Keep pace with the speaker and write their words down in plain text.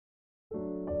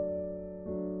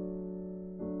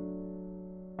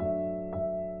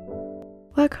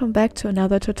Welcome back to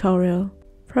another tutorial.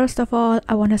 First of all,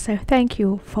 I want to say thank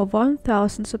you for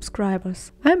 1000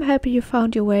 subscribers. I'm happy you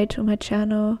found your way to my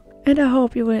channel and I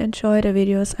hope you will enjoy the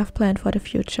videos I've planned for the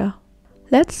future.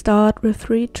 Let's start with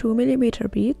 3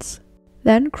 2mm beads,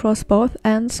 then cross both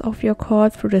ends of your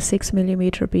cord through the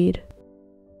 6mm bead.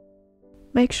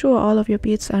 Make sure all of your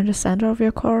beads are in the center of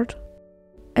your cord.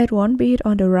 Add one bead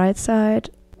on the right side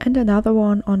and another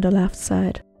one on the left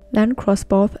side. Then cross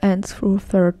both ends through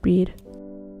third bead.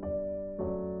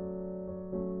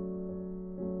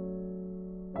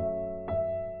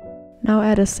 Now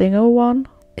add a single one.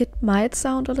 It might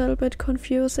sound a little bit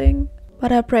confusing,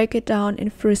 but I break it down in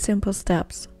 3 simple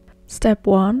steps. Step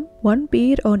 1, one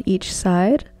bead on each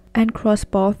side and cross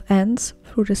both ends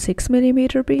through the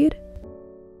 6mm bead.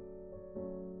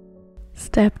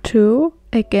 Step 2,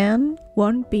 again,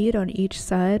 one bead on each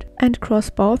side and cross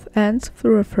both ends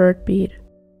through a third bead.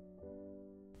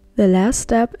 The last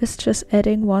step is just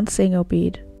adding one single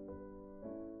bead.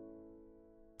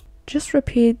 Just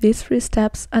repeat these 3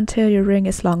 steps until your ring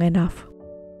is long enough.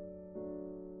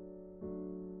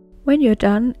 When you're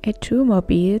done, add 2 more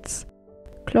beads.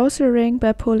 Close your ring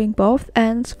by pulling both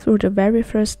ends through the very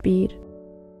first bead.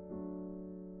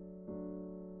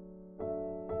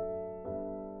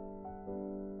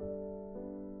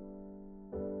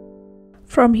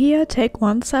 From here, take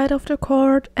one side of the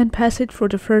cord and pass it through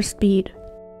the first bead.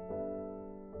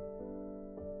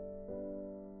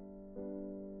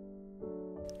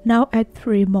 Now add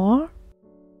 3 more.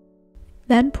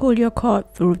 Then pull your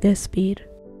cord through this bead.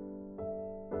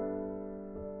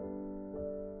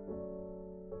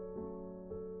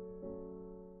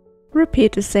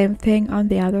 Repeat the same thing on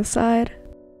the other side.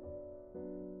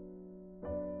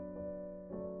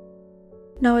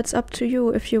 Now it's up to you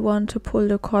if you want to pull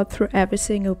the cord through every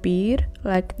single bead,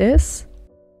 like this,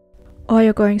 or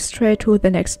you're going straight to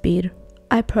the next bead.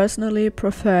 I personally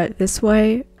prefer it this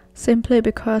way, simply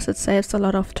because it saves a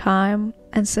lot of time,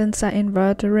 and since I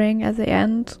invert the ring at the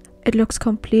end, it looks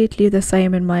completely the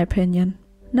same in my opinion.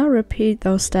 Now repeat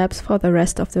those steps for the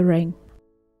rest of the ring.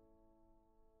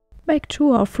 Make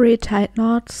 2 or 3 tight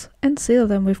knots and seal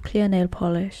them with clear nail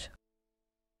polish.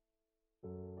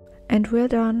 And we're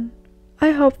done.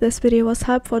 I hope this video was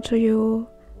helpful to you,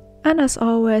 and as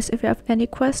always, if you have any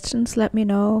questions, let me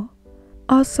know.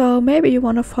 Also, maybe you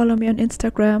want to follow me on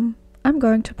Instagram. I'm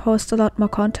going to post a lot more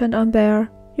content on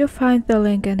there. You'll find the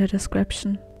link in the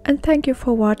description. And thank you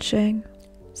for watching.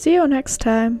 See you next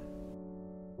time.